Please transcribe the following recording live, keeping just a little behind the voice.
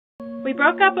We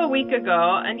broke up a week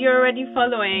ago, and you're already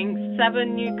following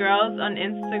 7 new girls on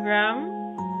Instagram.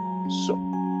 So,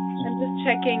 I'm just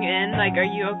checking in, like, are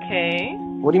you okay?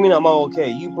 what do you mean am I okay?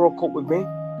 You broke up with me?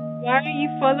 Why are you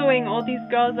following all these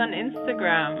girls on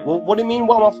Instagram? Well, what do you mean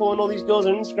why am I following all these girls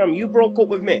on Instagram? You broke up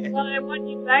with me. Well, I want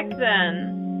you back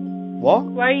then. What?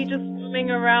 Why are you just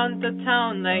roaming around the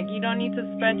town? Like, you don't need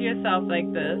to spread yourself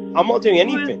like this. I'm not doing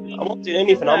anything. I'm not doing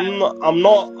anything. I'm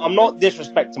not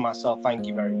disrespecting myself, thank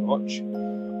you very much.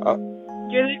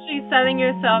 You're literally selling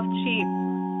yourself cheap.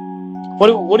 What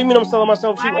do you mean I'm selling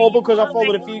myself cheap? All because I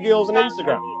followed a few girls on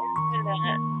Instagram.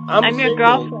 I'm your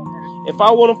girlfriend. If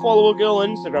I want to follow a girl on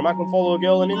Instagram, I can follow a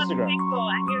girl on Instagram.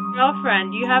 I'm your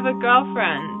girlfriend. You have a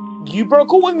girlfriend. You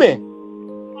broke up with me.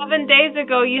 7 days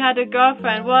ago, you had a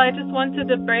girlfriend. Well, I just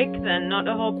wanted a break then, not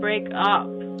a whole break up.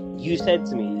 You said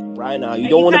to me right now you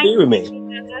don't want to be with me.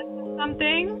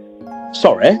 Something?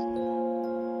 Sorry?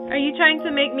 Are you trying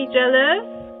to make me jealous?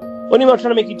 What do you mean I'm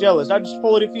trying to make you jealous? I just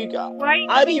followed a few guys.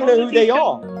 I don't even know who they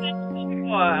are.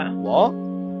 What?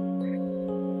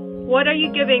 What are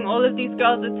you giving all of these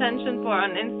girls attention for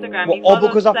on Instagram? Well, all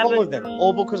because I followed them.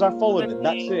 All because I followed them.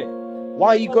 That's it. Why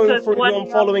are you going through me on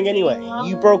following anyway?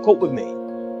 You broke up with me.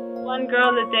 1 girl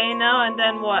a day now, and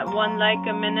then what? 1 like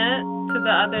a minute to the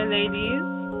other ladies?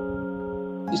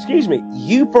 Excuse me.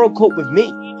 You broke up with me.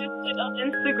 You just sit on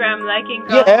Instagram liking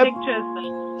girls' pictures.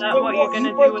 Is that what you're gonna do?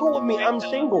 You broke up with me. I'm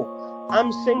single.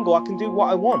 I'm single. I can do what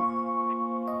I want.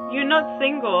 You're not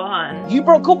single, hon. You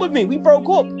broke up with me. We broke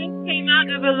up. You just came out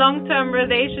of a long-term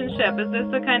relationship. Is this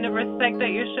the kind of respect that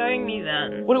you're showing me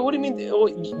then? What do you mean?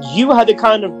 You had the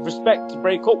kind of respect to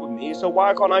break up with me, so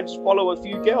why can't I just follow a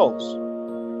few girls?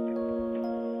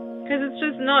 Because it's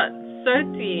just not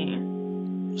certy.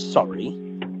 Sorry.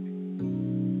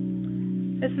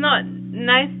 It's not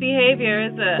nice behavior,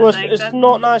 is it? Well, like, it's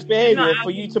not nice behavior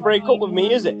for you to break up with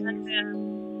me, is it?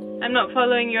 I'm not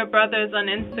following your brothers on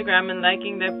Instagram and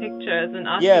liking their pictures and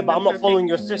asking Yeah, but them I'm not for following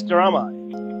your pictures. sister, am I?